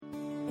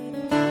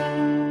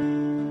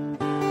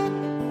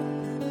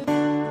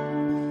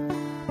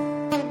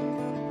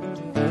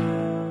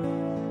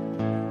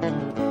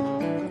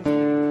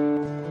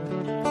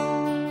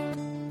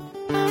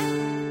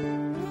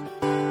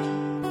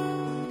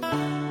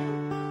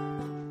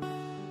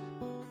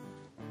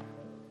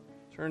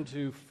Turn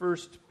to 1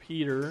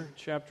 Peter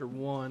chapter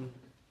 1.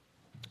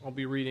 I'll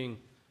be reading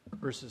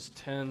verses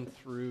 10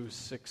 through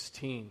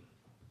 16.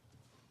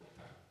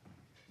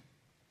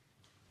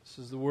 This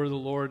is the word of the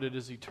Lord. It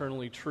is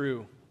eternally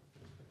true.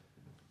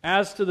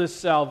 As to this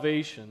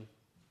salvation,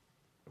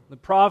 the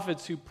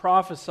prophets who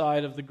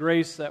prophesied of the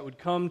grace that would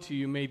come to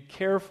you made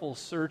careful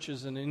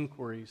searches and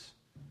inquiries,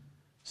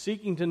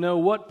 seeking to know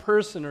what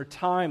person or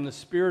time the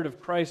Spirit of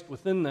Christ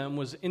within them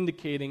was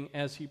indicating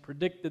as he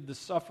predicted the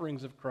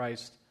sufferings of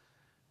Christ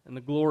and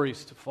the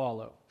glories to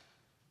follow.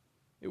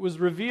 It was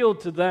revealed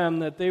to them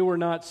that they were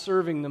not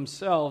serving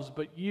themselves,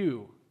 but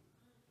you,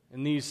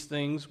 in these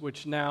things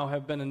which now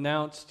have been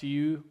announced to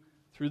you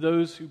through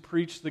those who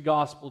preach the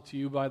gospel to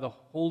you by the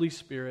Holy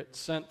Spirit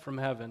sent from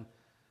heaven,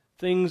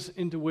 things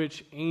into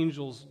which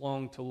angels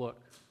long to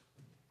look.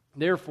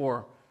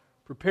 Therefore,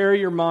 prepare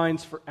your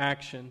minds for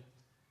action.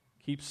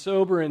 Keep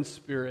sober in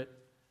spirit.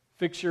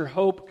 Fix your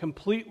hope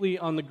completely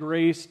on the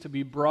grace to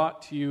be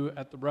brought to you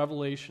at the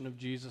revelation of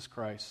Jesus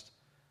Christ.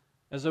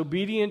 As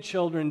obedient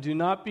children, do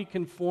not be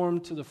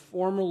conformed to the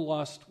former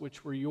lust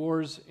which were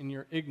yours in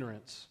your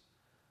ignorance,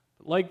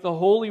 but like the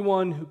Holy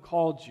One who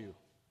called you,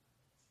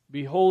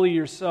 be holy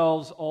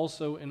yourselves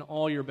also in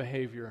all your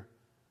behavior,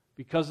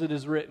 because it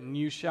is written,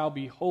 you shall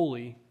be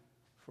holy,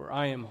 for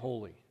I am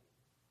holy.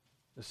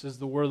 This is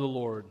the word of the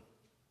Lord.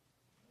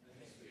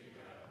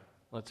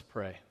 Let's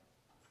pray.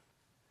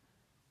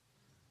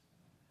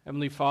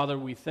 Heavenly Father,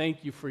 we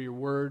thank you for your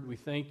word. We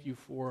thank you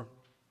for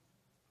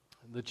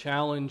the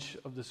challenge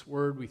of this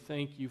word. We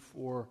thank you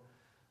for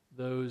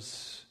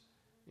those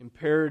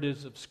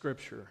imperatives of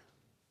Scripture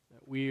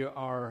that we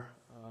are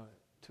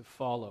to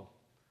follow.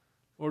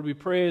 Lord, we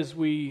pray as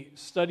we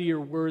study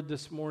your word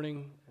this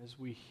morning, as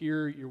we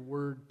hear your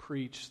word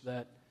preached,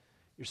 that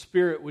your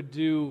Spirit would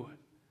do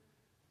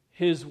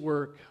his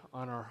work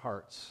on our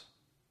hearts,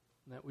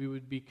 and that we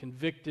would be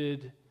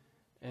convicted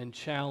and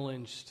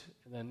challenged,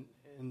 and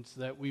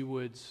that we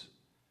would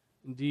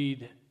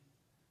indeed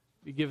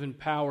be given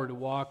power to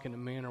walk in a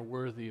manner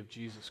worthy of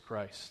Jesus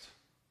Christ.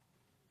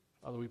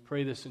 Father, we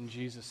pray this in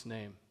Jesus'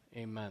 name.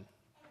 Amen.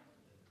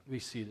 Be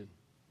seated.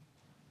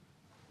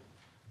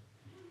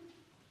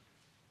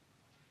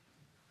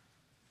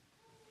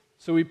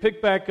 So we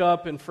pick back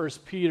up in 1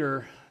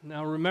 Peter.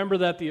 Now remember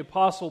that the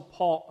Apostle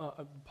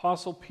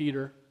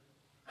Peter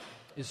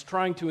is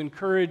trying to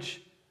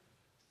encourage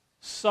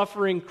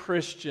suffering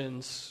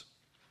Christians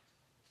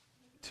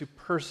to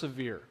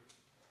persevere.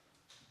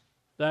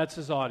 That's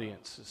his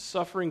audience,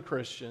 suffering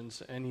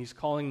Christians, and he's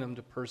calling them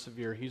to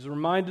persevere. He's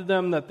reminded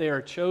them that they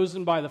are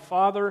chosen by the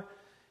Father.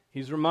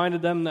 He's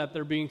reminded them that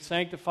they're being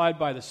sanctified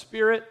by the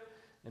Spirit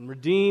and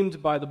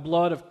redeemed by the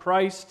blood of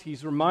Christ.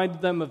 He's reminded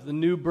them of the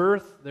new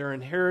birth, their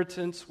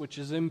inheritance, which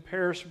is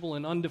imperishable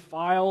and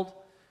undefiled,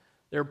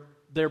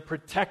 their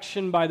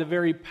protection by the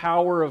very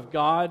power of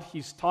God.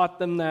 He's taught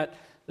them that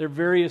their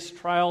various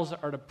trials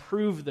are to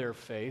prove their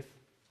faith.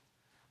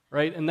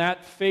 Right? And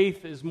that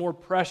faith is more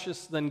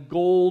precious than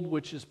gold,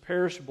 which is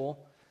perishable.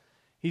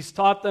 He's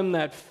taught them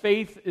that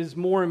faith is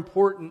more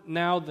important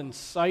now than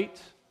sight.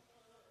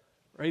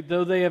 Right?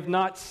 Though they have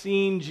not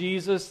seen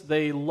Jesus,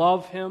 they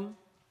love him.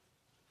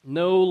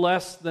 No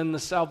less than the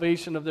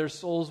salvation of their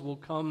souls will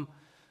come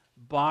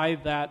by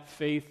that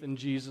faith in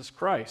Jesus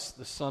Christ,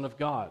 the Son of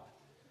God.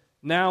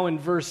 Now in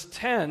verse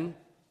 10,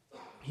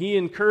 he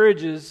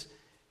encourages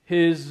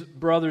his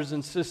brothers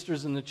and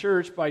sisters in the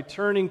church by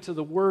turning to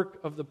the work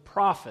of the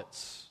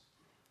prophets.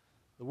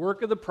 The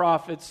work of the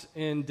prophets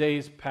in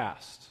days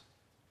past.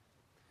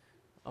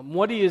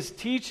 What he is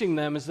teaching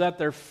them is that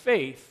their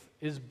faith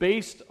is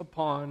based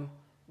upon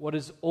what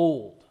is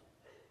old,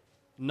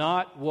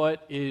 not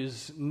what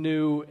is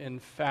new and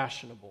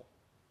fashionable.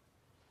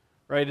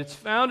 Right? It's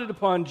founded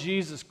upon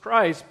Jesus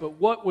Christ, but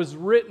what was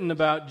written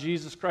about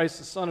Jesus Christ,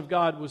 the Son of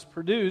God, was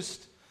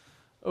produced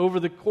over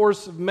the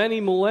course of many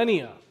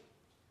millennia.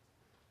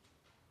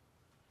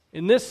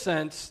 In this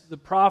sense, the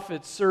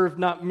prophets served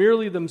not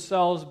merely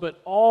themselves,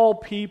 but all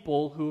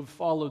people who have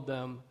followed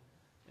them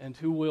and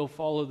who will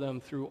follow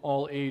them through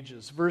all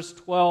ages. Verse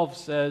 12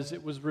 says,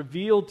 it was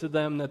revealed to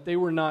them that they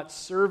were not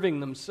serving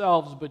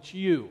themselves, but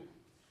you,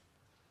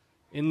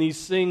 in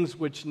these things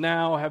which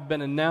now have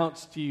been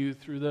announced to you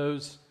through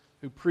those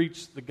who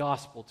preach the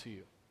gospel to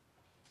you.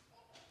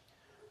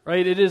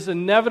 Right? It is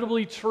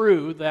inevitably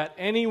true that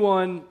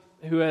anyone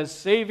who has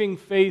saving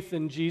faith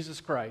in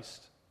Jesus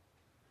Christ,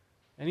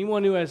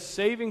 anyone who has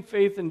saving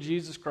faith in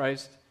Jesus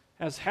Christ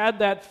has had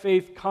that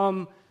faith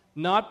come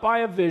not by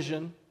a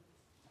vision,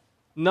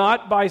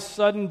 not by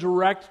sudden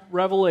direct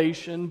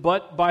revelation,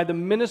 but by the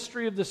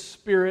ministry of the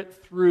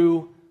Spirit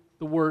through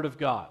the Word of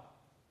God,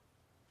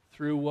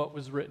 through what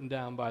was written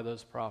down by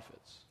those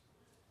prophets.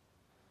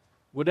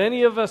 Would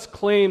any of us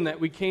claim that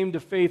we came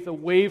to faith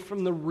away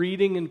from the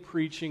reading and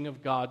preaching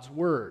of God's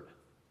Word?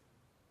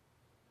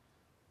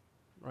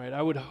 Right?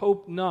 I would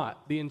hope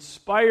not. The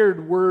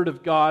inspired Word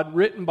of God,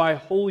 written by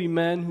holy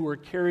men who are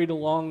carried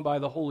along by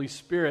the Holy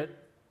Spirit,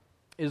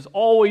 is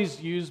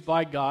always used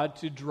by God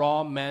to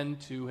draw men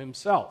to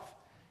Himself.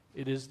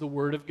 It is the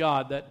Word of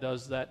God that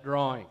does that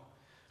drawing.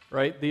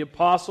 right? The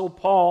Apostle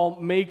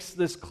Paul makes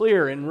this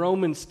clear. In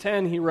Romans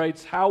 10, he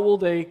writes, "How will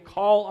they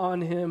call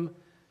on him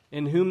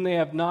in whom they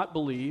have not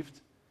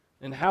believed?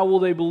 And how will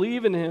they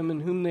believe in him in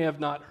whom they have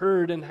not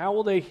heard? And how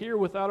will they hear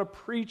without a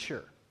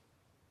preacher?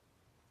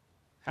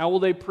 How will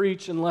they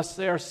preach unless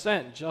they are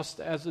sent?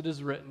 Just as it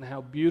is written, how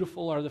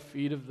beautiful are the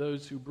feet of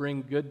those who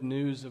bring good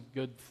news of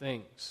good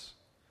things."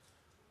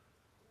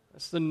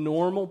 That's the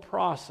normal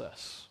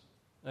process.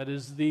 That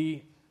is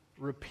the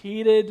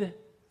repeated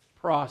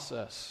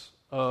process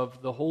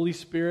of the Holy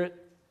Spirit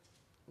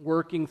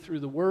working through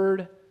the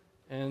Word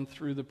and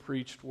through the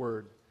preached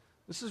Word.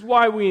 This is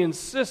why we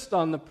insist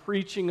on the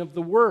preaching of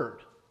the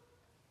Word.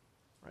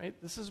 Right?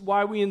 This is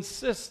why we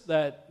insist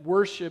that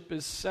worship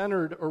is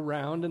centered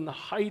around, and the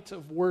height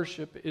of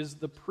worship is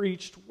the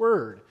preached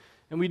Word.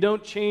 And we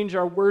don't change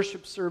our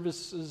worship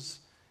services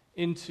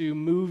into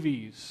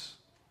movies,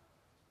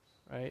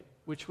 right?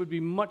 Which would be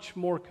much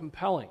more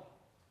compelling,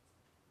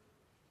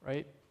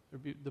 right?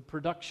 The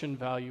production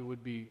value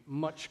would be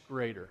much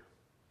greater.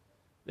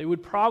 They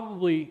would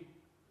probably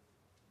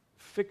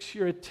fix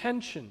your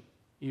attention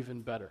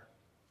even better.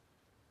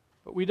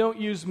 But we don't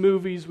use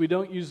movies, we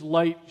don't use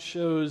light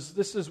shows.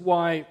 This is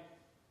why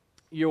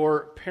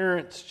your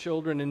parents'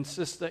 children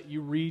insist that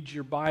you read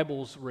your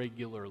Bibles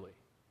regularly.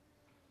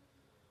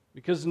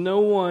 Because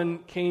no one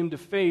came to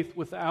faith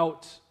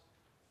without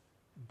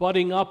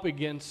butting up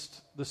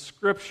against the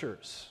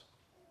Scriptures.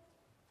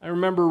 I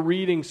remember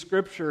reading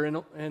Scripture,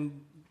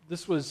 and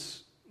this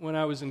was when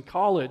I was in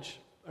college.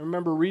 I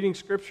remember reading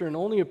Scripture and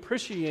only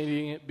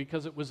appreciating it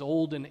because it was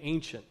old and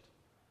ancient.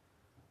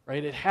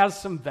 Right? It has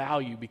some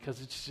value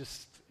because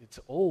it's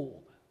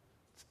old,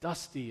 it's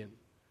dusty, and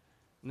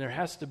there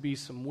has to be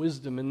some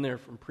wisdom in there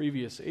from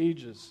previous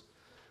ages.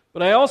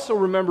 But I also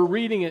remember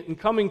reading it and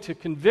coming to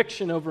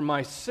conviction over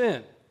my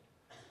sin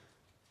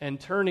and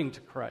turning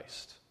to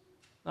Christ.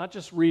 Not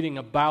just reading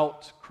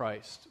about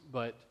Christ,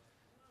 but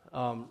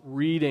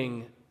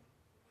reading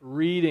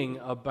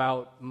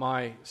about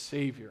my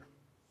Savior.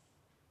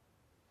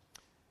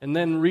 And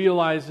then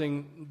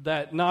realizing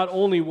that not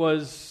only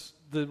was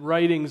the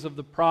writings of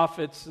the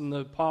prophets and the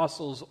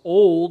apostles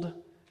old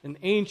and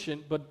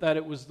ancient, but that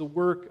it was the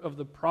work of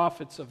the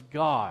prophets of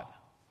God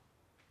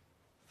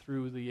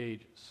through the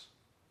ages.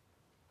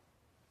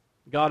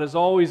 God has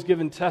always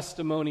given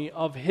testimony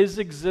of His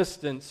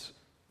existence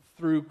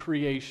through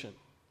creation,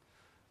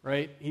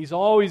 right? He's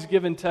always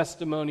given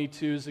testimony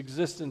to His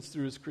existence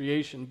through His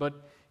creation,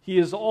 but He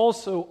has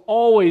also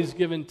always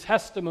given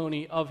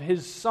testimony of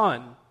His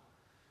Son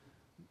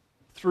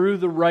through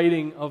the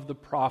writing of the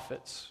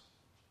prophets.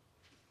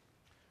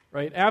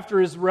 Right? After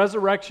His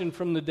resurrection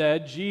from the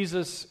dead,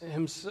 Jesus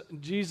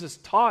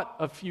taught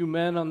a few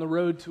men on the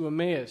road to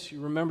Emmaus.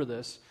 You remember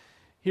this.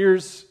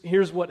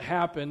 Here's what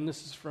happened.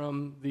 This is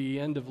from the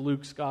end of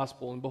Luke's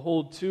gospel. "And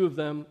behold, two of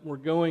them were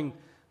going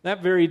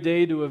that very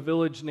day to a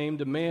village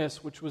named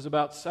Emmaus, which was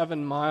about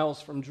 7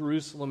 miles from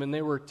Jerusalem. And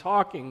they were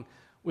talking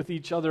with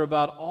each other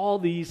about all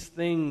these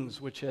things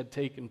which had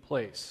taken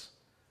place.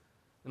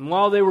 And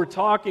while they were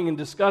talking and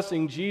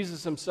discussing,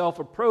 Jesus Himself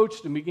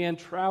approached and began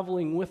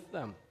traveling with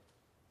them.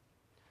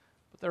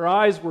 Their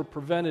eyes were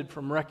prevented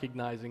from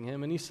recognizing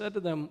Him, and He said to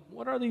them,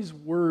 'What are these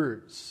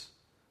words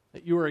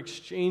that you are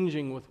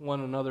exchanging with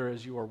one another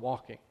as you are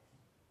walking?'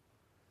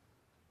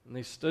 And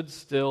they stood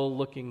still,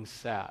 looking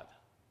sad.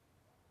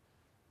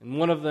 And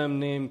one of them,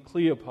 named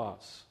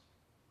Cleopas,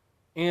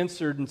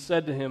 answered and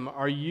said to Him,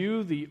 'Are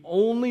you the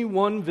only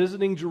one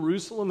visiting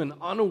Jerusalem and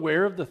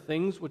unaware of the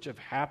things which have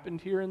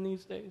happened here in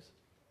these days?'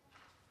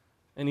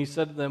 And He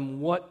said to them,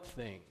 'What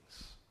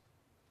things?'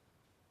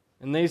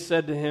 And they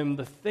said to Him,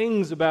 'The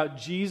things about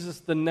Jesus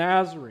the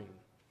Nazarene,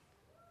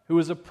 who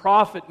was a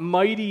prophet,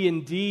 mighty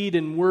in deed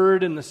and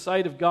word in the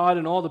sight of God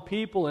and all the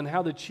people, and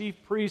how the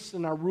chief priests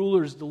and our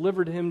rulers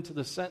delivered Him to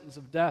the sentence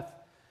of death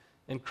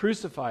and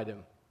crucified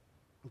Him.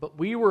 But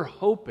we were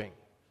hoping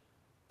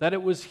that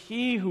it was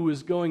He who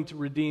was going to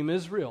redeem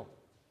Israel.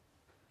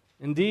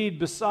 Indeed,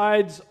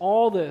 besides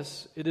all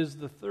this, it is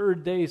the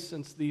 3rd day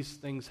since these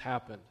things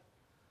happened.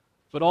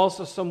 But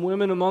also some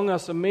women among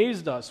us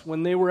amazed us.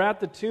 When they were at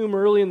the tomb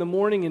early in the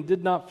morning and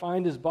did not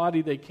find His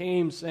body, they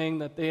came, saying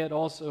that they had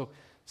also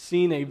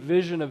seen a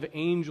vision of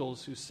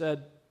angels who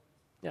said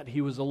that He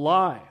was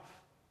alive.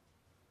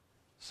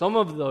 Some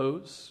of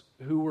those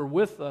who were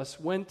with us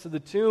went to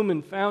the tomb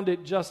and found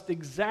it just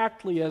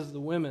exactly as the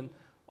women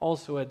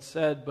also had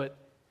said, but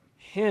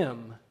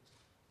Him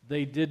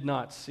they did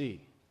not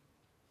see.'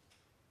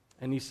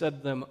 And He said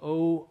to them,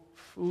 'O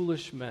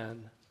foolish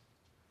men,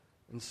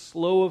 and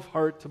slow of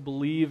heart to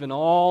believe in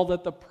all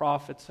that the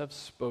prophets have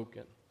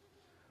spoken.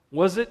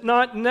 Was it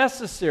not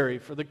necessary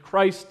for the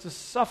Christ to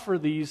suffer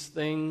these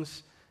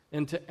things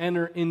and to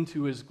enter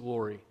into His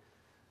glory?'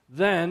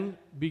 Then,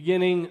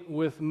 beginning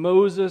with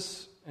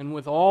Moses and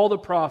with all the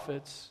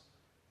prophets,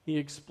 He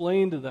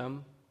explained to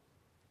them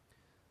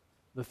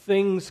the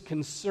things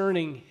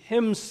concerning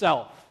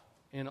Himself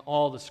in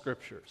all the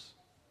Scriptures."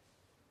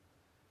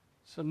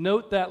 So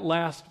note that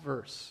last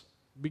verse.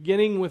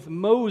 Beginning with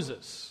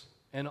Moses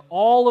and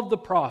all of the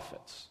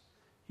prophets,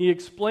 He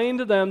explained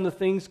to them the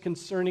things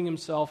concerning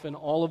himself in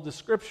all of the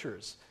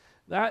Scriptures.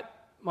 That,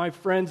 my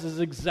friends, is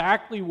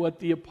exactly what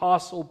the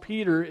Apostle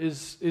Peter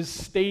is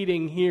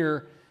stating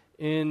here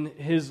in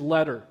his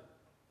letter.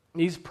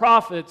 These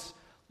prophets,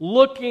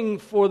 looking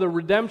for the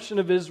redemption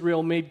of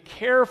Israel, made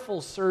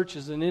careful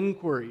searches and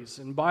inquiries,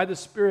 and by the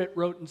Spirit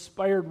wrote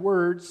inspired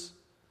words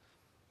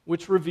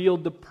which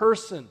revealed the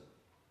person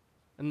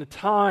and the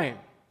time,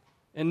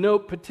 and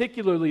note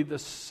particularly the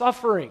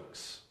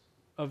sufferings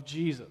of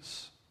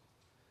Jesus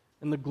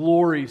and the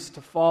glories to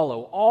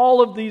follow.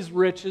 All of these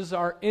riches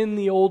are in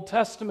the Old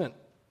Testament.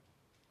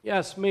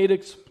 Yes, made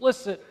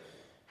explicit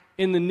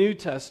in the New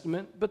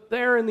Testament, but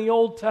they're in the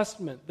Old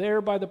Testament, there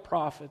by the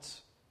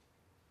prophets.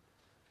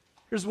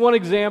 Here's one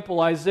example.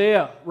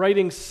 Isaiah,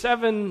 writing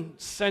 7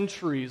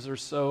 centuries or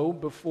so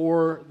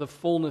before the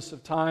fullness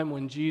of time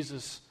when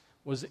Jesus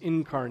was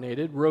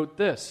incarnated, wrote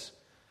this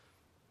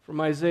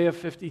from Isaiah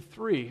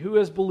 53. Who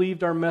has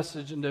believed our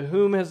message, and to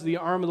whom has the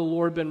arm of the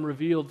Lord been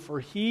revealed? For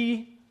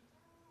he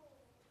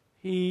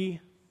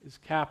is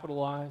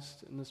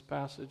capitalized in this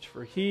passage.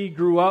 For he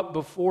grew up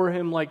before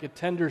him like a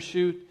tender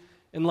shoot,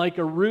 and like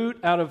a root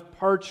out of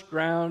parched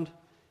ground.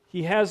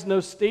 He has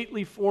no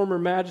stately form or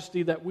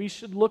majesty that we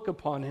should look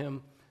upon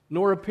him,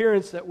 nor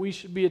appearance that we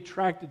should be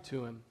attracted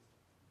to him.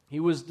 He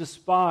was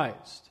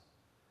despised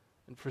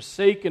and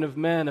forsaken of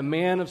men, a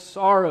man of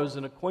sorrows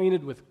and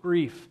acquainted with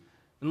grief.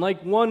 And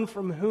like one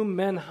from whom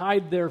men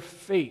hide their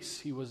face,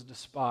 he was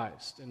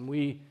despised, and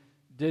we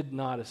did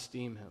not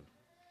esteem him.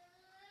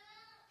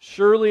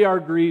 Surely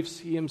our griefs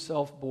he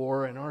himself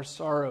bore, and our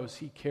sorrows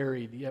he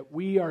carried. Yet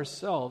we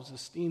ourselves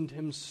esteemed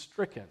him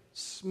stricken,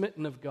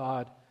 smitten of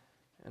God,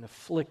 and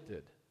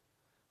afflicted.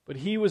 But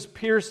he was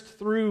pierced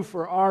through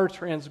for our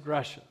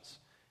transgressions.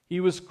 He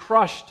was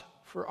crushed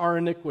for our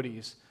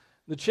iniquities.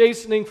 The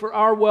chastening for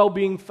our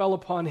well-being fell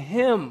upon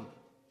him,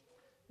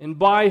 and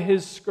by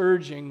his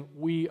scourging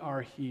we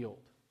are healed.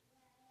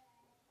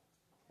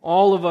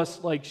 All of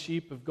us, like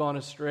sheep, have gone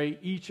astray.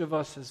 Each of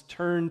us has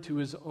turned to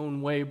his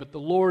own way, but the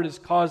Lord has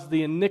caused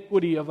the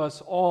iniquity of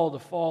us all to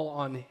fall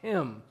on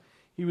him.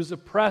 He was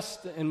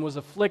oppressed and was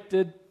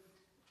afflicted,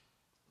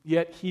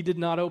 yet he did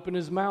not open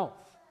his mouth.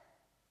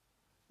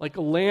 Like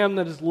a lamb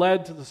that is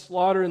led to the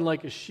slaughter, and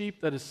like a sheep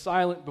that is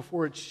silent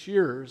before its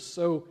shearers,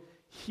 so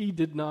he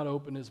did not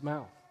open his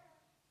mouth.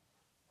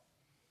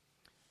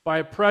 By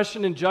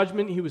oppression and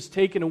judgment he was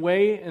taken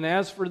away, and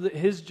as for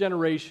his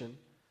generation,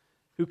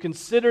 who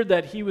considered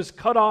that he was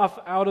cut off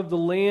out of the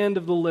land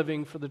of the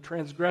living for the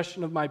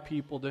transgression of my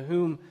people, to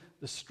whom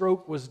the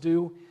stroke was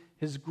due,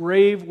 his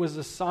grave was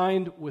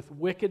assigned with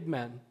wicked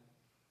men,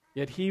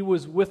 yet he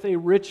was with a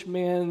rich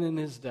man in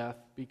his death,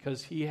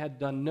 because he had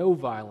done no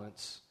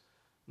violence,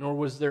 nor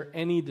was there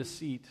any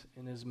deceit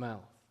in his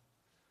mouth.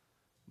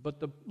 But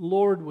the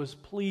Lord was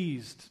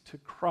pleased to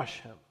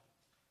crush him,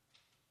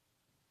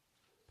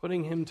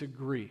 putting him to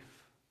grief.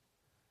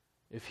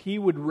 If he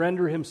would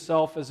render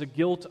himself as a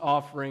guilt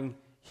offering,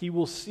 he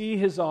will see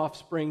his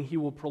offspring, he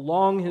will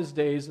prolong his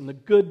days, and the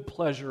good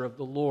pleasure of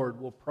the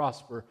Lord will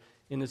prosper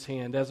in his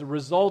hand. As a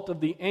result of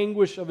the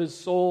anguish of his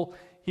soul,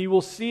 he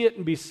will see it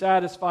and be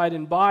satisfied,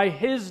 and by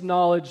his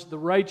knowledge, the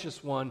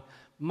righteous one,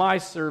 my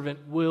servant,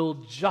 will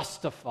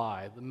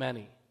justify the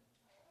many,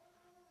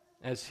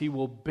 as he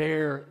will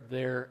bear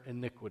their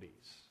iniquities.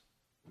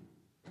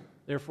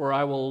 Therefore,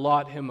 I will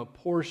allot him a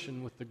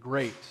portion with the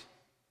great,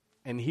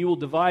 and he will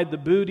divide the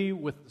booty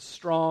with the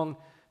strong,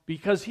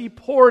 because he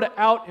poured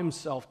out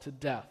himself to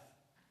death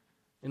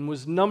and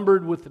was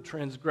numbered with the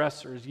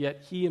transgressors,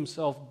 yet he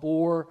himself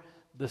bore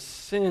the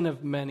sin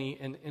of many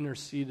and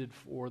interceded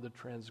for the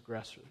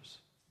transgressors.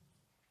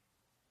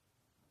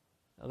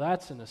 Now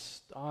that's an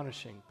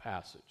astonishing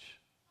passage.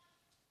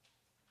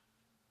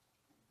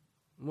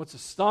 And what's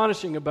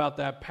astonishing about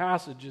that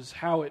passage is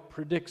how it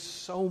predicts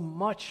so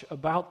much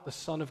about the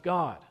Son of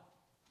God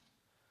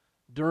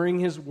during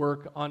his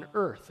work on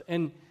earth.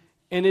 And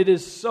it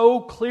is so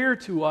clear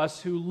to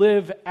us who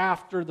live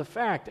after the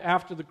fact,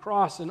 after the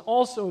cross. And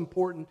also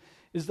important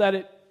is that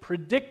it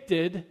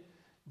predicted,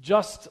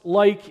 just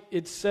like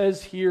it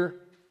says here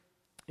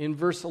in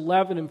verse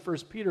 11 in 1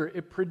 Peter,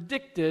 it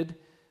predicted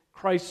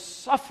Christ's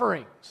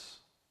sufferings.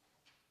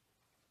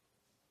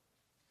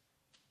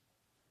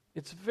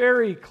 It's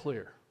very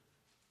clear.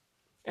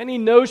 Any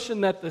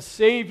notion that the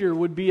Savior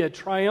would be a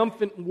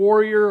triumphant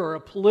warrior or a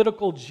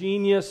political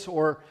genius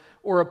or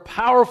a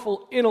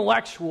powerful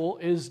intellectual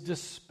is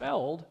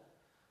dispelled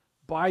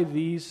by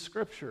these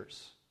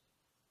scriptures.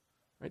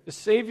 Right? The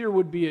Savior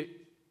would be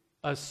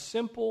a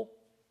simple,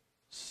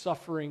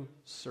 suffering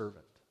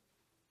servant.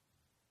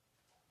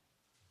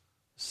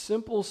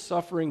 Simple,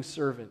 suffering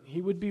servant.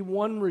 He would be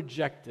one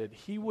rejected.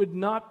 He would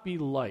not be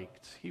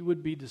liked. He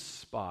would be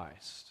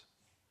despised.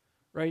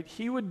 Right?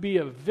 He would be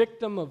a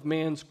victim of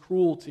man's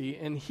cruelty,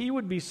 and he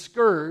would be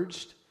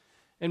scourged,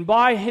 and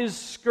by his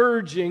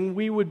scourging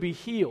we would be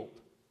healed.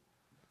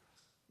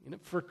 You know,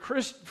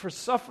 for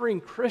suffering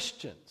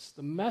Christians,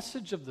 the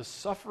message of the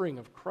suffering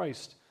of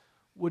Christ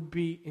would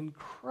be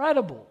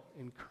incredible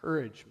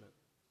encouragement,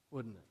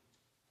 wouldn't it?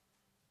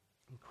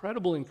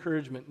 incredible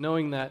encouragement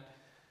knowing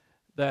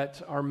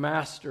that our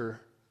Master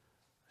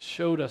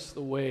showed us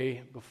the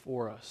way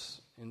before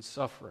us in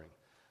suffering.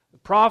 The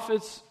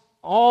prophets,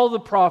 all the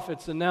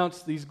prophets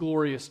announced these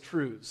glorious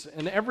truths,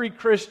 and every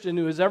Christian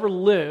who has ever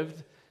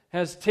lived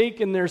has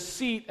taken their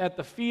seat at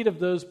the feet of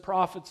those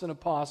prophets and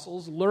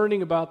apostles,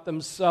 learning about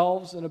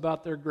themselves and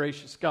about their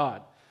gracious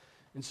God.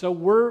 And so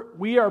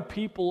we are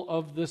people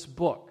of this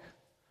book.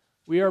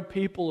 We are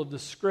people of the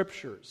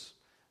Scriptures.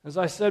 As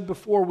I said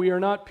before, we are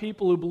not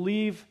people who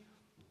believe,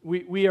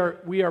 we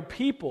are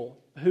people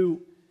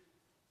who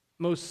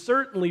most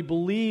certainly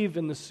believe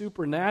in the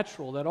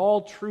supernatural, that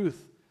all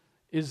truth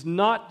is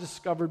not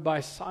discovered by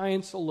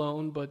science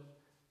alone, but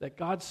that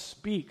God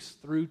speaks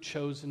through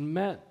chosen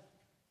men.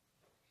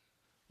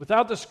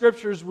 Without the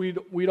Scriptures,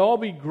 we'd all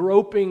be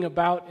groping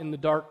about in the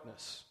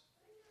darkness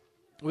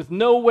with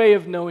no way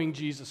of knowing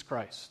Jesus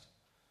Christ.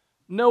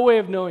 No way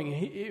of knowing.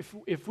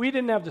 If we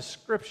didn't have the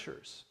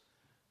Scriptures,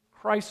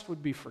 Christ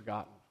would be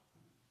forgotten.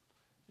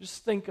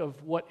 Just think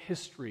of what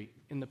history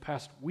in the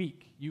past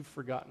week you've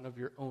forgotten of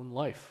your own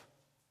life.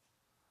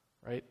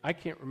 Right? I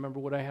can't remember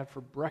what I had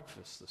for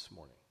breakfast this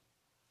morning.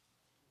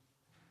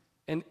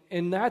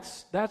 And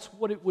that's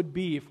what it would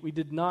be if we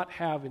did not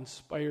have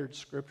inspired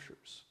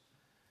Scriptures.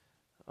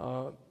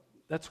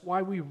 That's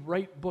why we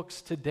write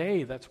books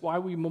today. That's why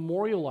we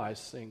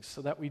memorialize things,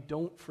 so that we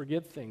don't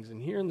forget things.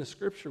 And here in the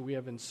Scripture, we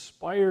have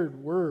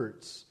inspired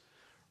words,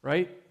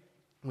 right?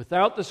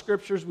 Without the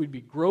Scriptures, we'd be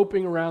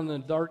groping around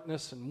in the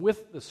darkness. And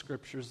with the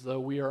Scriptures,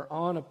 though, we are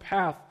on a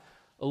path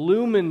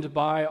illumined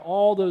by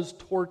all those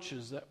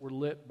torches that were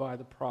lit by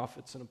the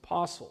prophets and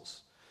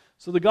apostles.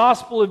 So the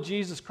gospel of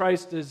Jesus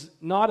Christ is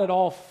not at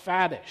all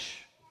faddish.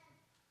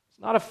 It's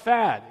not a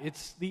fad.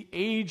 It's the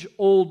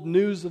age-old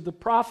news of the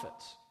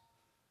prophets,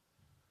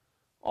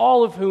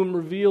 all of whom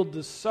revealed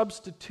the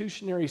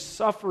substitutionary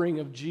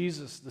suffering of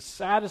Jesus, the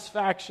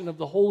satisfaction of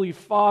the Holy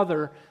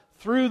Father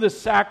through the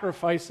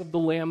sacrifice of the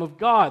Lamb of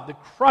God, the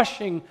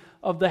crushing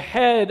of the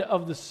head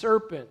of the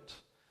serpent,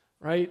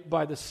 right,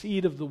 by the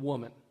seed of the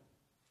woman.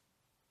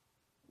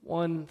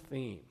 One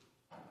theme.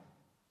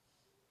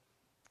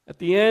 At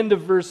the end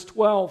of verse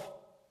 12,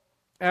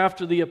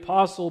 after the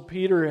Apostle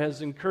Peter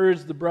has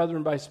encouraged the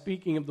brethren by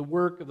speaking of the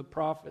work of the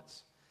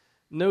prophets,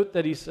 note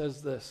that he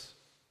says this: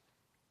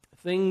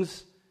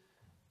 things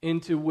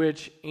into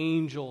which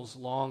angels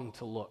long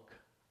to look.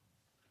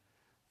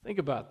 Think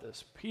about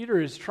this. Peter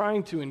is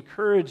trying to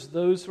encourage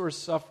those who are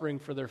suffering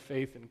for their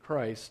faith in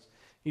Christ.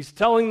 He's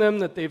telling them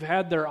that they've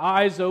had their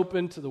eyes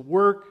open to the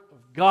work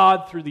of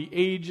God through the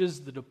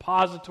ages, the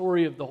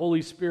depository of the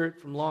Holy Spirit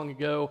from long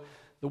ago,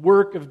 the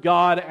work of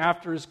God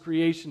after His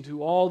creation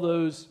to all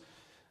those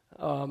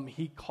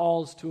He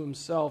calls to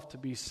Himself to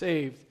be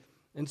saved.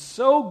 And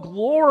so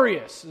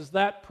glorious is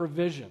that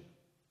provision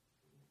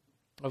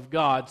of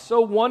God.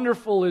 So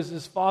wonderful is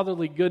His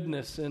fatherly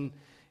goodness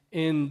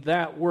in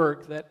that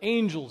work that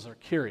angels are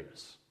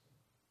curious.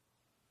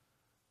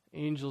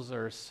 Angels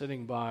are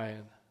sitting by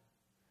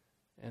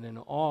and in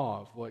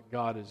awe of what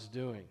God is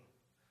doing.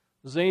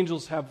 Those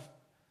angels have,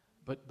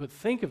 but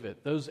think of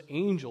it, those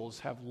angels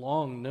have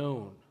long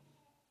known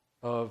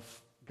of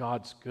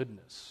God's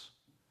goodness.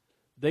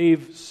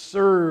 They've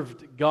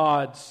served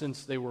God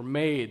since they were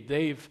made.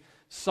 They've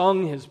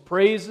sung His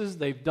praises.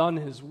 They've done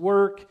His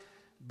work.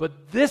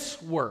 But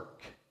this work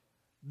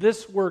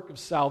of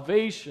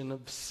salvation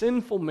of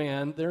sinful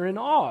man, they're in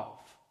awe of.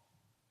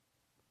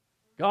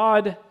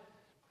 God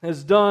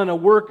has done a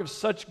work of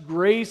such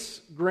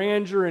grace,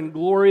 grandeur, and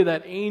glory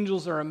that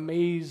angels are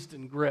amazed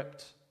and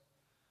gripped,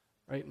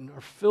 right, and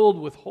are filled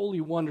with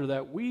holy wonder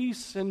that we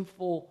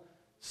sinful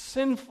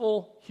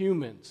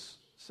humans,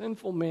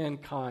 sinful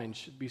mankind,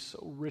 should be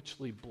so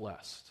richly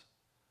blessed.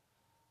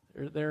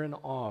 They're in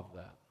awe of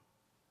that.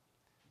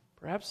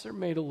 Perhaps they're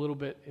made a little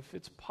bit, if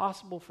it's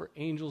possible for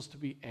angels to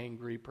be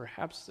angry,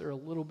 perhaps they're a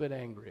little bit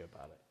angry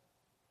about it.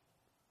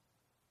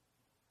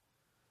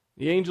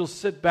 The angels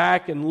sit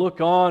back and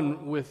look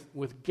on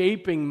with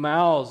gaping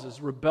mouths as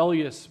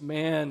rebellious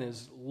man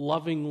is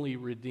lovingly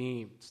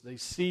redeemed. They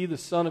see the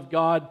Son of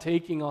God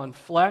taking on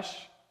flesh,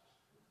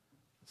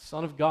 the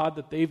Son of God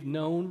that they've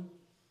known.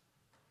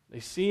 They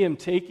see Him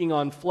taking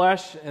on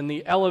flesh and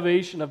the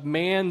elevation of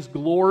man's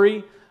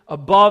glory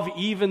above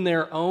even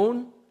their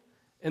own,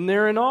 and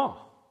they're in awe.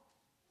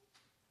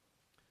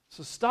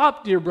 So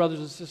stop, dear brothers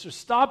and sisters,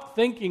 stop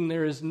thinking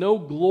there is no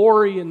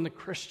glory in the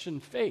Christian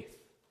faith.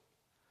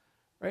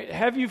 Right?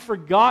 Have you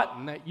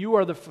forgotten that you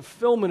are the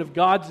fulfillment of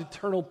God's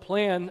eternal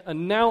plan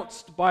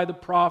announced by the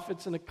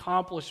prophets and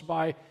accomplished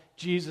by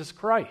Jesus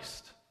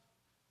Christ?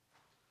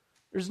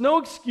 There's no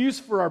excuse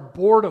for our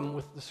boredom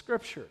with the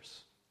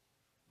Scriptures.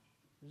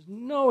 There's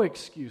no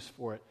excuse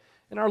for it.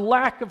 And our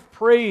lack of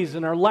praise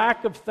and our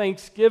lack of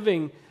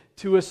thanksgiving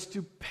to a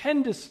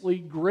stupendously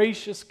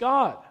gracious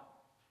God.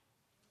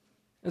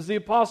 As the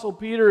Apostle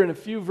Peter in a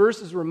few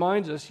verses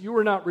reminds us, you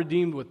were not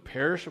redeemed with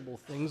perishable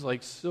things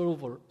like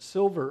silver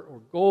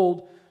or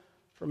gold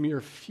from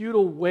your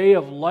futile way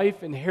of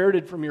life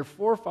inherited from your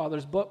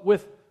forefathers, but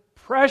with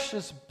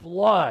precious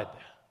blood,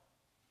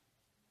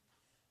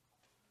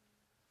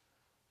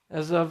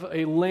 as of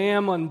a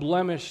lamb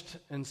unblemished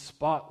and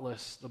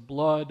spotless, the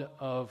blood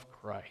of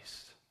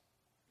Christ.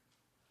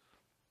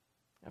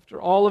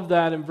 After all of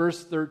that, in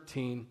verse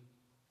 13,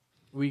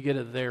 we get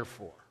a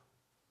therefore,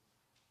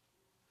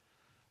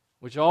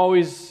 which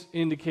always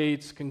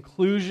indicates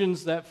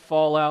conclusions that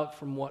fall out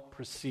from what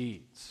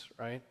precedes,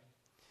 right?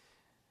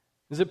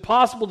 Is it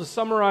possible to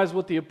summarize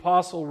what the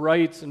apostle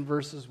writes in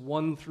verses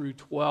 1 through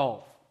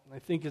 12? I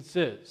think it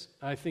is.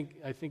 I think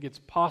it's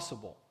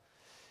possible.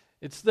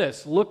 It's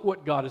this: look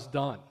what God has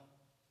done.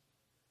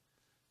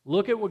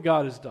 Look at what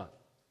God has done.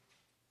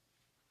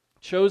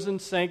 Chosen,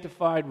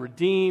 sanctified,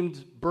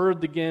 redeemed,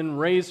 birthed again,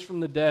 raised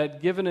from the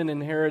dead, given an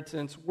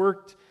inheritance,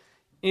 worked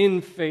in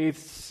faith,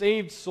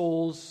 saved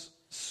souls,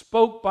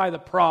 spoke by the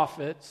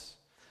prophets,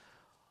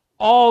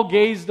 all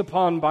gazed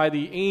upon by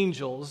the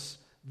angels.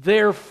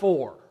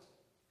 Therefore,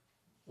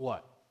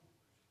 what?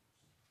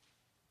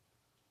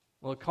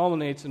 Well, it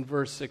culminates in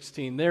verse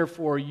 16.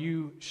 Therefore,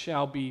 you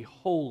shall be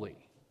holy,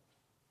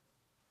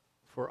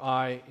 for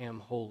I am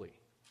holy.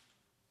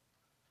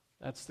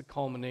 That's the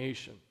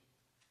culmination.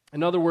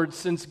 In other words,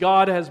 since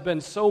God has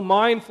been so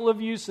mindful of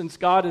you, since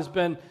God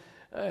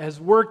has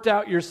worked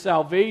out your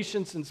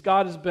salvation, since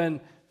God has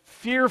been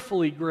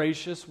fearfully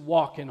gracious,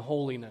 walk in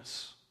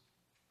holiness.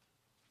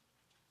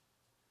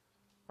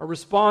 Our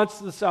response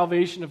to the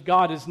salvation of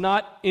God is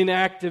not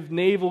inactive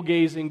navel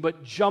gazing,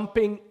 but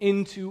jumping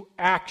into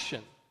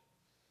action.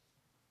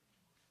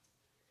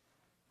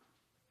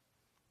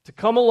 To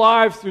come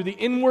alive through the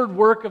inward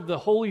work of the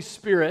Holy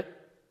Spirit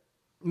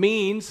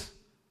means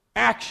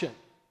action.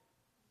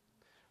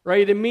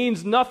 Right? It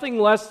means nothing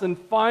less than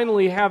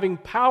finally having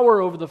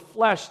power over the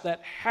flesh that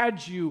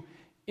had you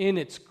in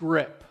its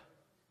grip.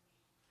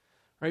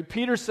 Right?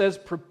 Peter says,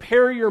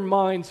 prepare your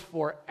minds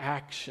for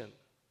action.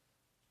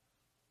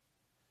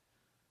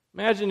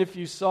 Imagine if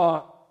you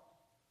saw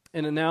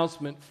an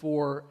announcement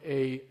for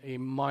a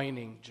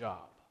mining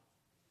job.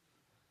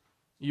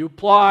 You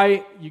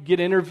apply, you get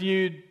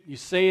interviewed, you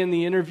say in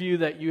the interview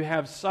that you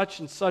have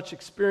such and such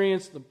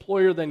experience. The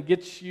employer then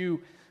gets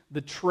you the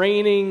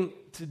training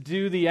to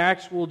do the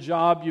actual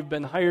job you've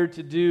been hired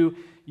to do.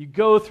 You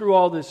go through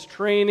all this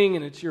training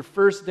and it's your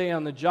first day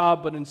on the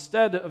job, but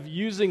instead of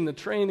using the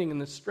training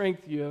and the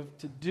strength you have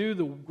to do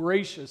the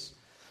gracious,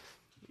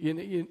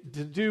 to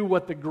do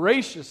what the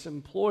gracious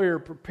employer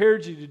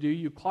prepared you to do,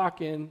 you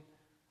clock in,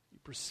 you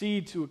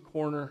proceed to a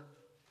corner,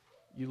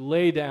 you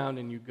lay down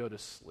and you go to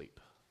sleep.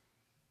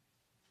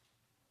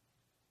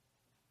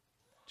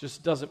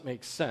 Just doesn't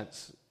make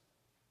sense.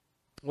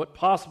 What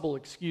possible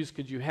excuse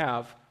could you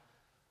have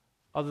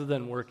other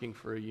than working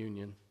for a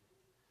union?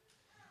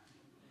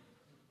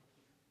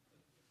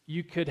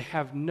 You could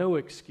have no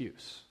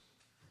excuse.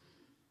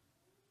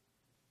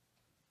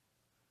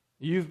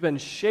 You've been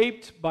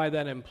shaped by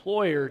that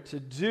employer to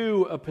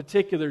do a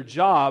particular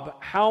job.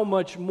 How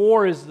much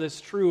more is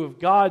this true of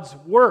God's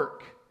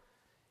work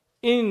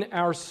in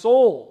our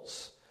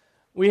souls?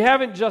 We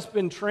haven't just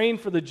been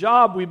trained for the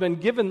job, we've been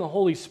given the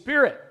Holy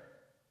Spirit.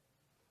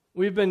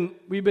 We've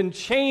been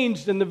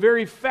changed in the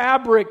very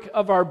fabric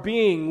of our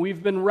being.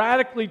 We've been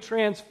radically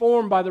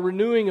transformed by the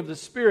renewing of the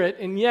Spirit,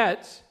 and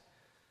yet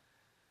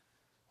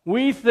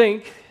we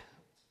think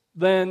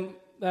then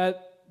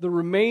that the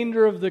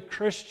remainder of the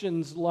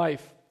Christian's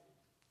life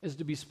is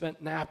to be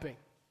spent napping.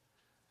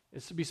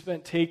 It's to be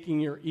spent taking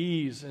your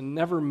ease and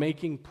never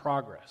making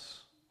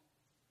progress.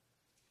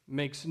 It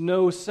makes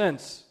no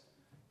sense.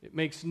 It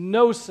makes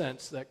no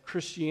sense that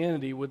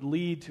Christianity would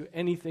lead to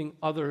anything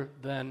other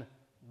than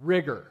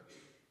rigor,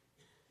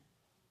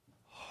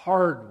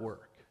 hard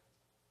work.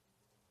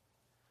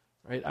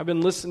 Right? I've been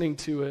listening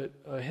to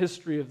a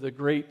history of the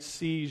great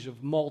siege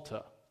of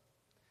Malta.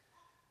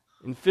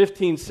 In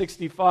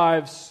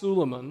 1565,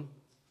 Suleiman,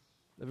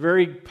 the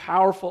very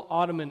powerful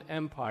Ottoman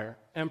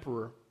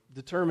emperor,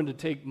 determined to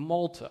take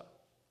Malta.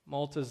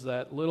 Malta is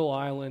that little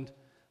island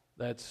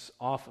that's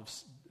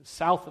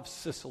south of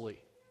Sicily,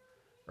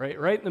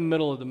 right in the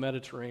middle of the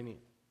Mediterranean.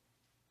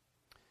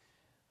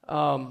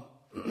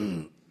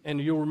 And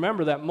you'll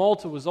remember that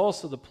Malta was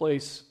also the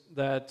place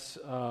that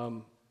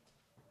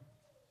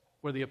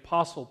where the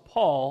Apostle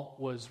Paul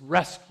was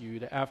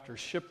rescued after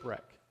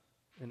shipwreck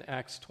in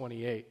Acts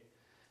 28.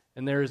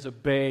 And there is a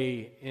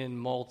bay in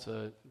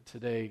Malta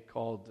today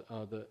called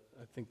the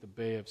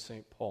Bay of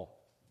St. Paul.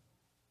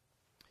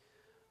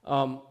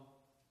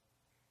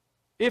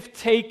 If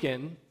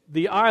taken,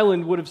 the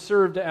island would have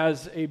served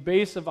as a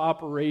base of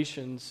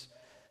operations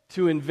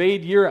to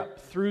invade Europe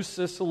through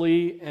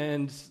Sicily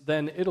and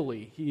then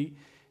Italy.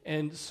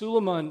 And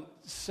Suleiman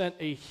sent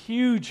a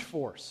huge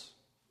force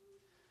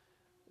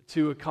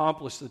to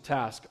accomplish the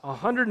task.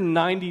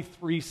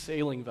 193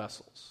 sailing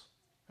vessels.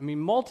 I mean,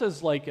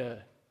 Malta's like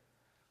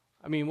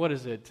what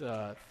is it,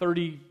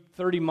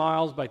 30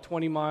 miles by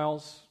 20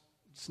 miles?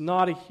 It's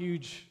not a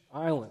huge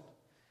island.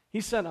 He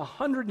sent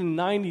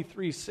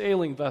 193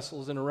 sailing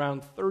vessels and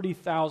around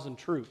 30,000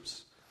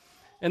 troops.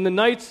 And the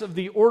Knights of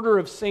the Order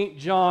of St.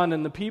 John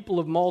and the people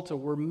of Malta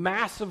were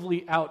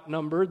massively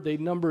outnumbered. They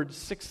numbered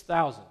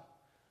 6,000.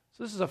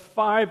 So this is a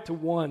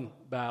 5-to-1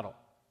 battle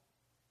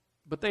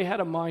But they had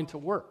a mind to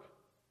work.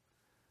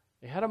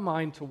 They had a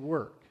mind to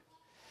work.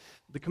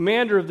 The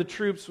commander of the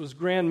troops was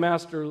Grand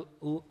Master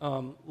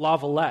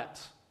Lavalette,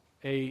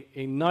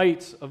 a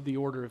knight of the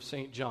Order of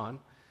St. John.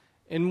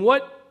 And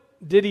what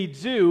did he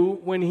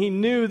do when he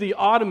knew the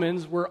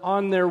Ottomans were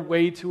on their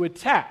way to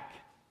attack?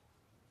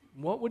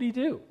 What would he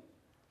do?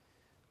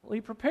 Well,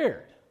 he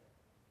prepared.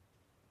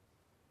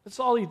 That's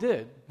all he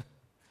did.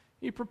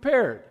 He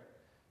prepared.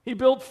 He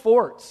built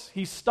forts.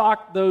 He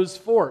stocked those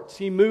forts.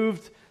 He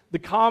moved the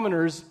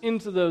commoners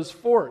into those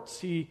forts.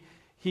 He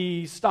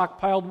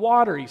stockpiled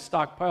water. He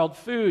stockpiled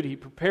food. He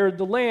prepared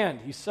the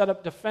land. He set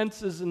up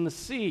defenses in the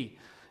sea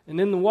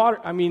and in the water.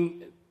 I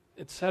mean,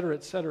 et cetera,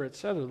 et cetera, et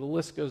cetera. The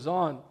list goes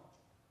on.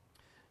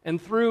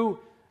 And through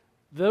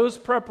those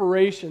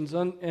preparations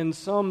and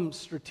some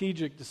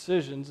strategic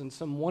decisions and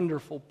some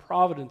wonderful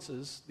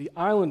providences, the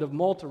island of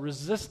Malta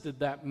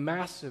resisted that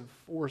massive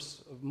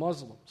force of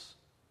Muslims.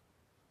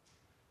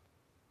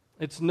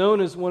 It's known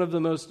as one of the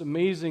most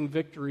amazing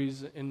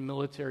victories in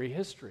military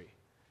history.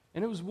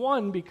 And it was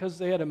won because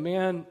they had a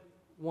man,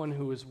 one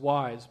who was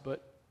wise,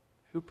 but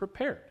who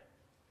prepared.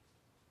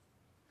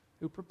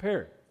 Who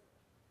prepared.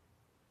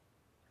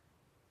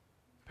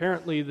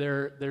 Apparently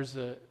there's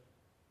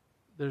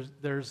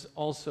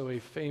also a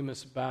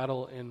famous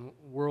battle in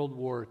World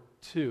War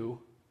II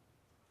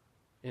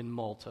in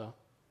Malta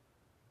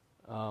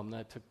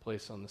that took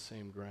place on the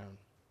same ground.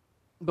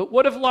 But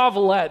what if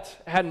Lavalette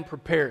hadn't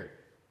prepared?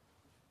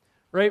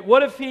 Right?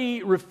 What if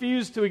he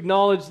refused to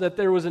acknowledge that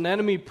there was an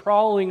enemy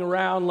prowling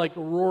around like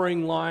a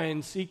roaring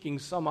lion seeking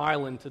some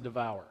island to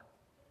devour?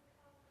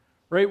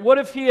 Right? What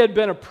if he had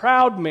been a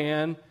proud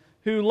man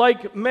who,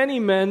 like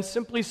many men,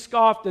 simply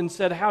scoffed and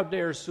said, "How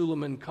dare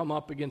Suleiman come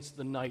up against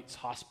the Knights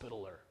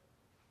Hospitaller?"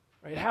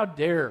 Right? How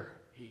dare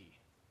he?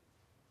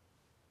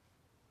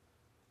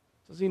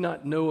 Does he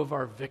not know of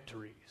our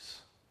victories?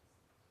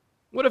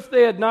 What if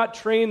they had not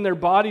trained their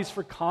bodies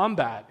for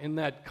combat in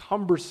that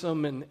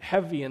cumbersome and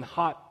heavy and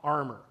hot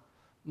armor?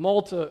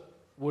 Malta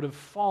would have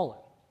fallen.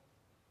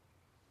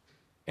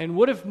 And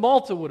what if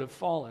Malta would have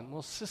fallen?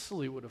 Well,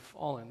 Sicily would have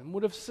fallen. And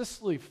what if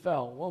Sicily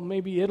fell? Well,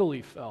 maybe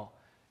Italy fell.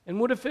 And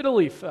what if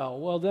Italy fell?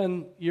 Well,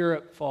 then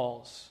Europe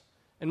falls.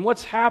 And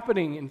what's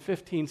happening in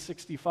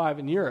 1565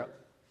 in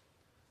Europe?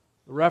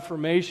 The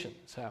Reformation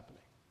is happening.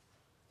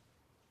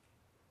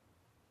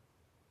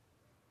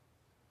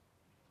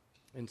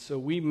 And so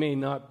we may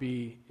not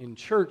be in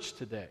church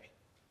today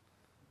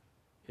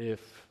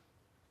if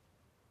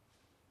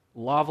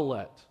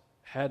Lavalette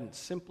hadn't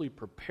simply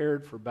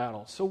prepared for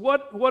battle. So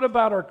what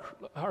about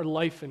our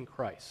life in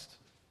Christ?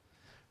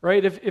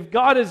 Right? If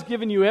God has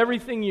given you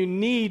everything you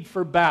need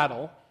for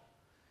battle,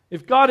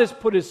 if God has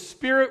put His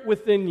Spirit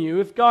within you,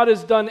 if God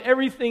has done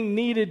everything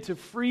needed to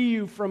free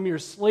you from your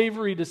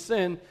slavery to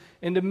sin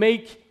and to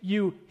make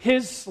you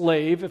His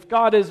slave, if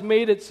God has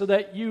made it so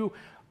that you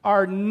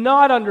are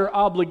not under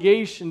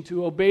obligation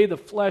to obey the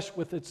flesh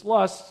with its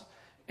lusts,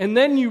 and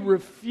then you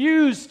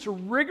refuse to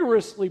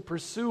rigorously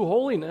pursue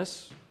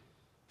holiness,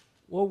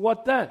 well,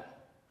 what then?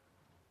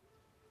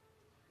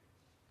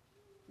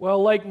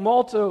 Well, like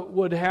Malta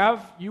would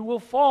have, you will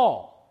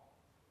fall.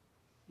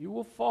 You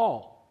will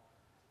fall.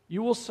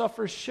 You will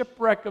suffer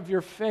shipwreck of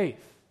your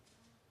faith.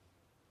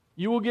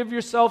 You will give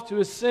yourself to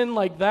a sin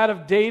like that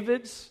of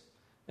David's,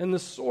 and the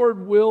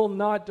sword will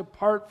not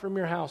depart from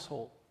your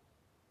household.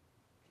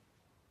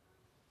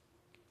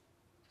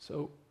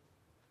 So,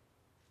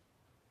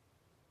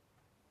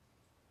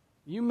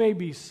 you may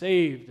be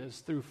saved as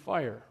through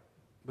fire,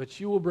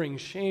 but you will bring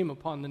shame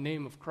upon the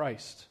name of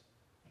Christ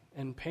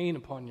and pain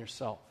upon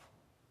yourself.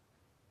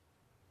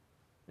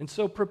 And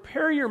so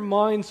prepare your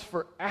minds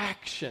for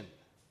action.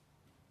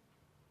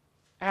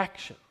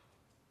 Action.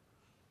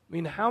 I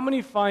mean, how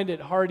many find it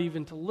hard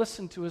even to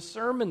listen to a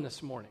sermon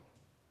this morning?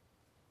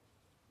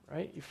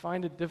 Right? You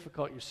find it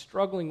difficult. You're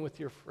struggling with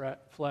your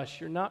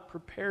flesh. You're not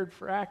prepared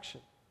for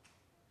action.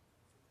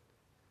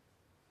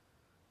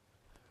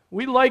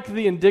 We like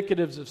the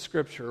indicatives of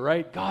Scripture,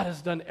 right? God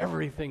has done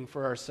everything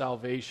for our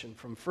salvation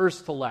from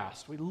first to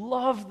last. We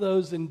love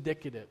those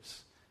indicatives.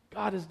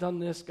 God has done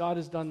this, God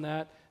has done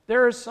that.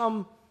 There are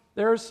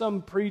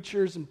some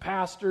preachers and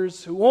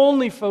pastors who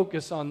only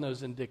focus on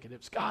those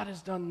indicatives. God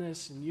has done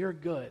this and you're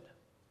good.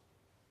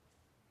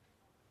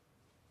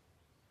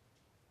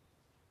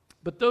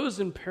 But those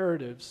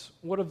imperatives,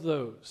 what of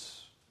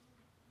those?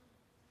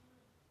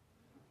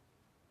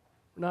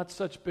 We're not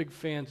such big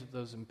fans of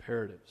those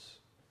imperatives.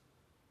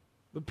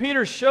 But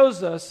Peter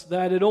shows us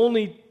that it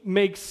only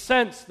makes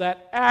sense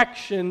that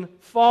action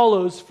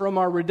follows from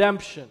our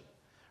redemption.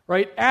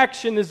 Right?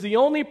 Action is the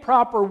only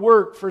proper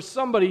work for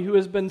somebody who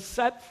has been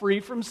set free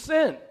from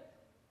sin. I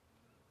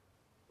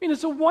mean,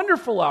 it's a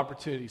wonderful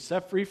opportunity.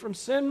 Set free from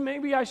sin,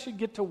 maybe I should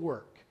get to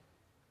work.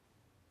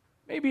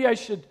 Maybe I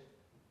should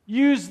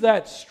use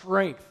that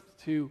strength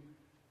to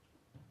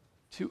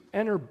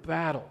enter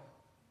battle.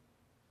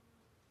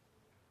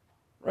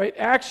 Right?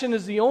 Action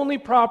is the only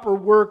proper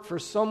work for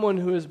someone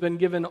who has been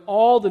given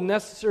all the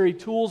necessary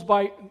tools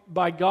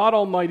by God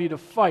Almighty to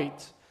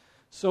fight.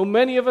 So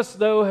many of us,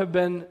 though, have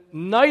been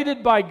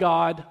knighted by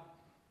God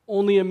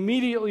only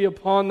immediately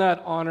upon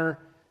that honor,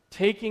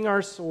 taking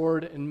our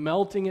sword and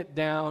melting it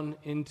down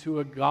into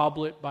a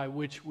goblet by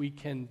which we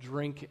can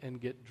drink and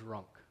get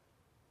drunk.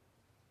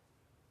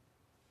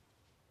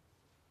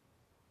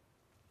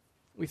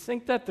 We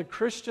think that the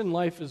Christian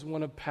life is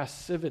one of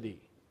passivity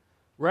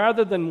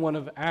rather than one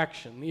of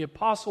action. The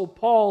Apostle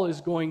Paul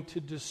is going to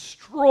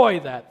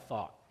destroy that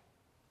thought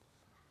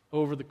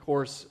over the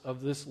course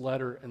of this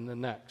letter and the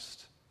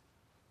next.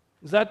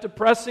 Is that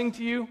depressing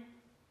to you?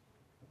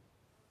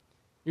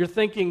 You're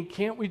thinking,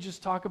 can't we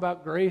just talk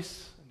about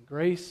grace and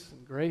grace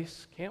and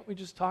grace? Can't we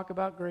just talk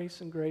about grace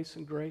and grace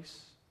and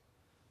grace?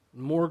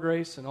 And more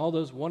grace and all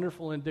those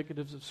wonderful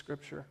indicatives of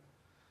Scripture?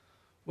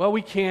 Well,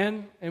 we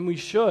can and we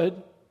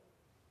should,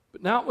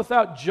 but not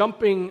without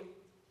jumping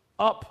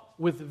up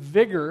with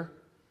vigor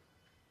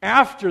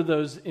after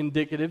those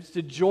indicatives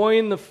to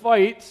join the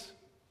fight.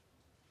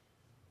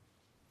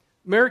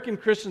 American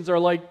Christians are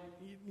like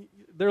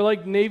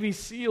Navy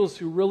SEALs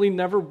who really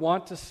never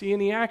want to see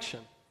any action.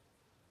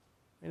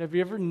 And have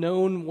you ever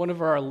known one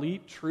of our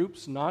elite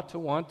troops not to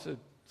want to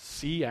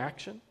see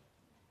action?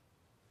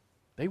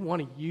 They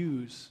want to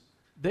use,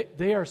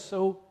 they are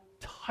so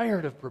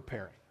tired of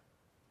preparing.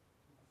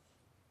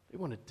 They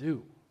want to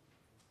do.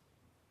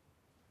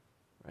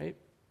 Right?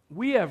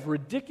 We have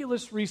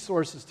ridiculous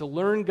resources to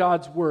learn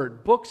God's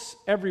Word, books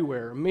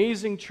everywhere,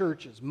 amazing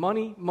churches,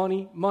 money,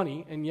 money,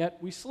 money, and yet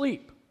we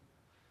sleep.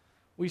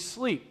 We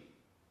sleep.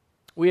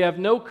 We have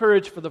no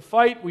courage for the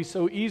fight. We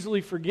so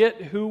easily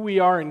forget who we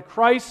are in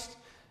Christ,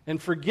 and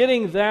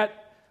forgetting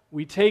that,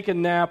 we take a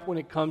nap when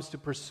it comes to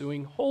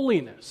pursuing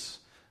holiness.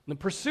 And the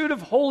pursuit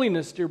of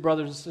holiness, dear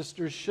brothers and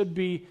sisters, should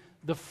be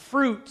the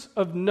fruit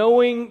of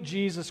knowing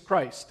Jesus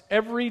Christ.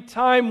 Every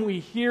time we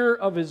hear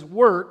of His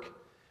work,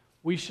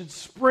 we should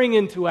spring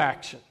into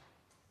action.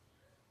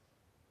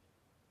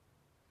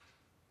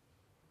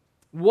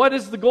 What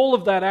is the goal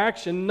of that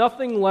action?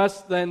 Nothing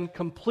less than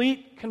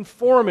complete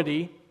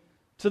conformity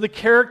to the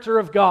character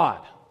of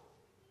God.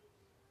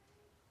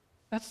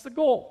 That's the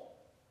goal.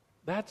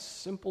 That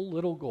simple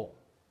little goal.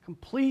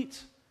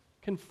 Complete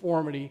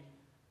conformity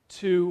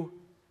to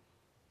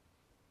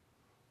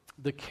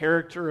the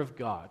character of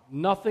God.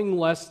 Nothing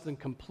less than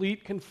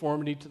complete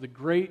conformity to the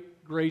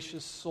great,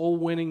 gracious,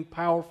 soul-winning,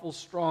 powerful,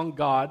 strong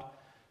God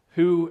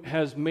who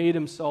has made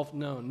Himself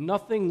known.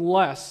 Nothing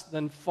less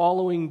than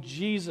following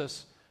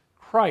Jesus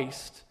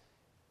Christ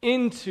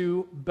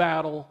into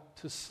battle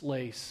to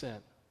slay sin.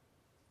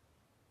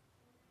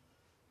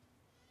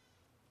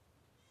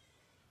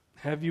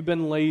 Have you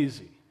been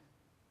lazy?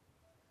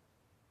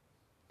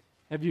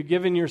 Have you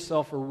given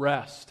yourself a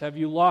rest? Have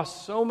you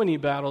lost so many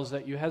battles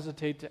that you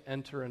hesitate to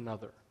enter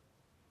another?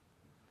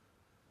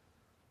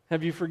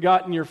 Have you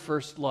forgotten your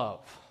first love?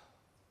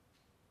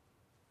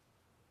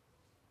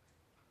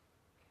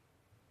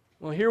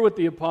 Well, hear what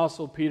the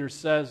Apostle Peter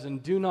says,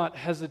 and do not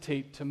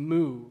hesitate to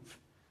move.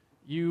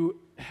 You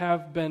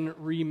have been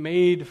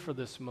remade for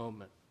this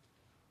moment,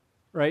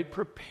 right?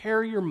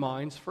 Prepare your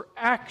minds for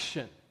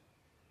action.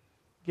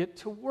 Get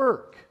to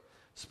work.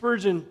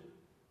 Spurgeon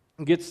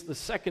gets the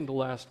second to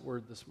last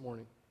word this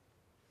morning.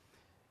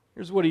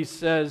 Here's what he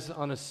says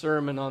on a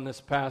sermon on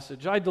this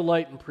passage. I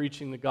delight in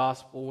preaching the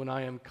gospel when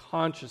I am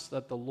conscious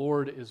that the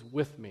Lord is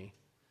with me.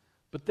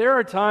 But there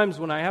are times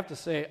when I have to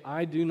say,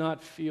 I do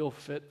not feel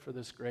fit for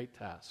this great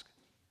task.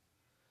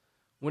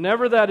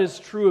 Whenever that is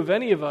true of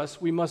any of us,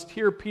 we must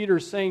hear Peter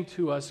saying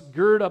to us,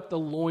 gird up the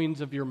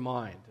loins of your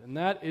mind. And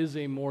that is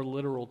a more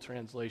literal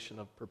translation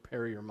of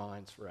prepare your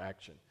minds for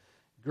action.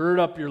 Gird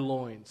up your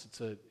loins.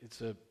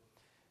 It's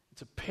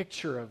a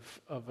picture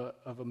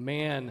of a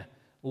man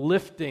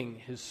lifting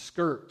his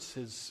skirts,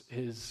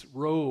 his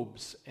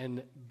robes,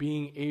 and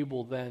being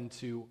able then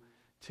to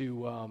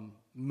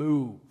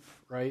move,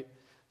 right?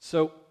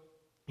 So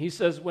he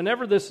says,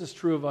 whenever this is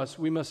true of us,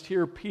 we must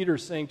hear Peter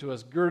saying to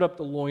us, gird up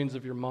the loins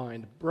of your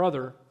mind.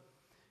 Brother,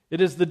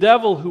 it is the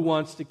devil who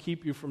wants to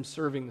keep you from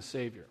serving the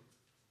Savior.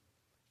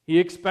 He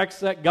expects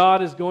that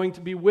God is going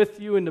to be with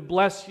you and to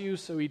bless you,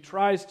 so he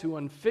tries to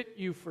unfit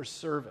you for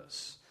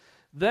service.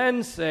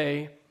 Then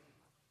say,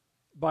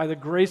 by the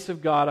grace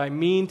of God, I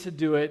mean to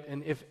do it,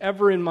 and if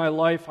ever in my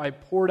life I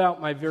poured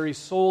out my very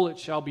soul, it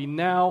shall be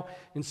now.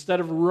 Instead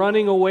of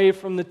running away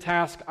from the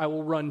task, I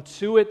will run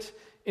to it.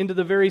 Into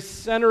the very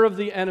center of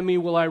the enemy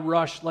will I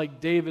rush,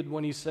 like David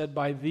when he said,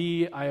 by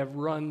thee I have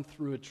run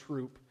through a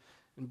troop,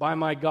 and by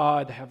my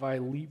God have I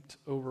leaped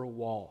over a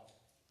wall.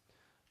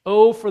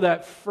 Oh, for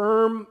that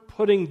firm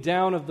putting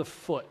down of the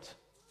foot,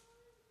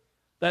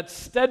 that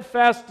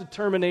steadfast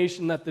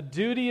determination that the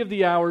duty of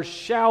the hour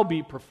shall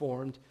be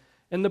performed,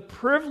 and the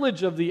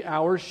privilege of the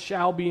hour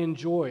shall be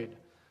enjoyed.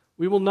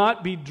 We will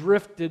not be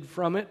drifted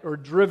from it, or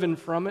driven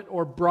from it,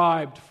 or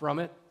bribed from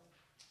it.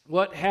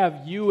 What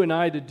have you and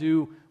I to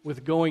do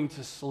with going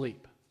to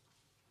sleep?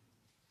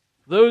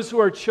 Those who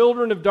are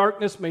children of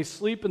darkness may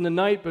sleep in the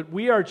night, but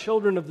we are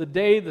children of the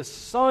day. The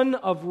Son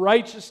of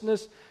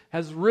righteousness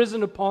has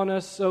risen upon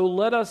us, so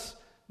let us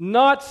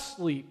not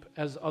sleep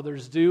as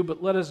others do,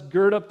 but let us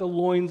gird up the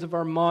loins of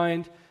our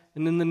mind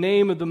and in the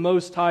name of the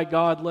Most High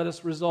God, let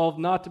us resolve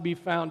not to be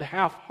found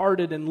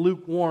half-hearted and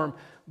lukewarm,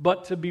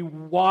 but to be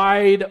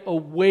wide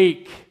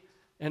awake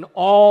and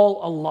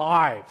all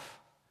alive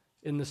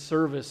in the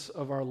service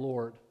of our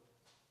Lord.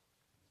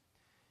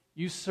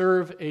 You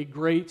serve a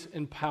great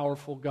and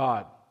powerful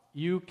God.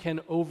 You can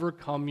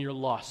overcome your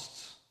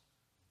lusts.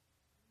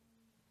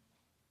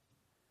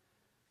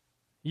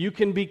 You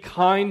can be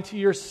kind to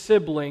your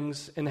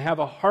siblings and have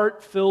a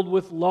heart filled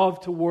with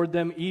love toward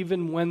them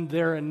even when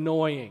they're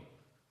annoying.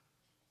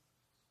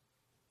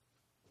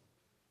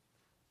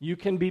 You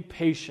can be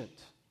patient.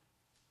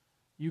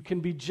 You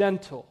can be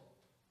gentle.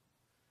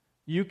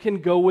 You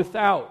can go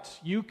without.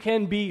 You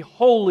can be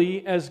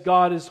holy as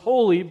God is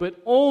holy,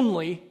 but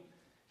only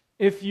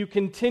if you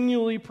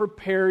continually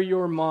prepare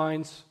your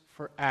minds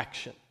for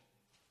action.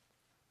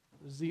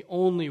 This is the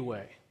only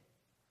way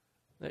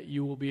that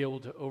you will be able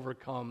to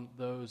overcome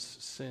those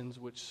sins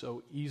which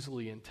so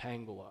easily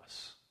entangle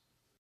us.